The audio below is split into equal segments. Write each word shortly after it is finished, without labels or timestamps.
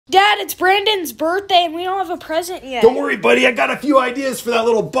Dad, it's Brandon's birthday and we don't have a present yet. Don't worry, buddy. I got a few ideas for that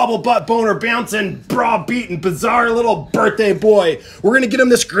little bubble butt boner bouncing, bra beating, bizarre little birthday boy. We're gonna get him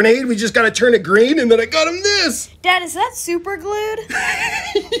this grenade. We just gotta turn it green, and then I got him this. Dad, is that super glued?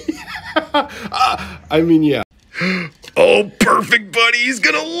 I mean, yeah. Oh, perfect, buddy. He's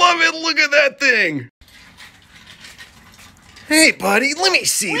gonna love it. Look at that thing. Hey, buddy. Let me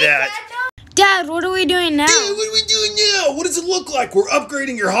see that. Dad, what are we doing now? Dude, what are we doing now? What does it look like? We're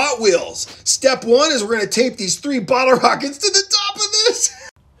upgrading your Hot Wheels. Step one is we're going to tape these 3 bottle rockets to the top of this.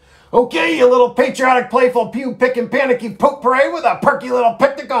 Okay, you little patriotic, playful, pew-picking, panicky poke parade with a perky little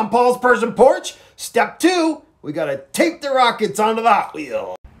picnic on Paul's Persian porch. Step 2, we got to tape the rockets onto the Hot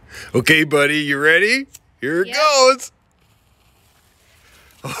Wheel. Okay, buddy, you ready? Here it goes.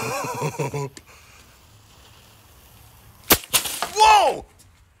 Whoa!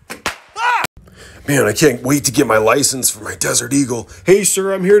 Man, I can't wait to get my license for my Desert Eagle. Hey,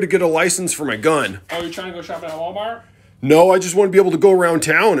 sir, I'm here to get a license for my gun. Oh, you're trying to go shopping at Walmart? No, I just want to be able to go around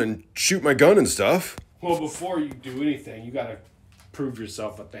town and shoot my gun and stuff. Well, before you do anything, you got to prove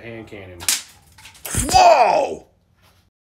yourself with the hand cannon. Whoa!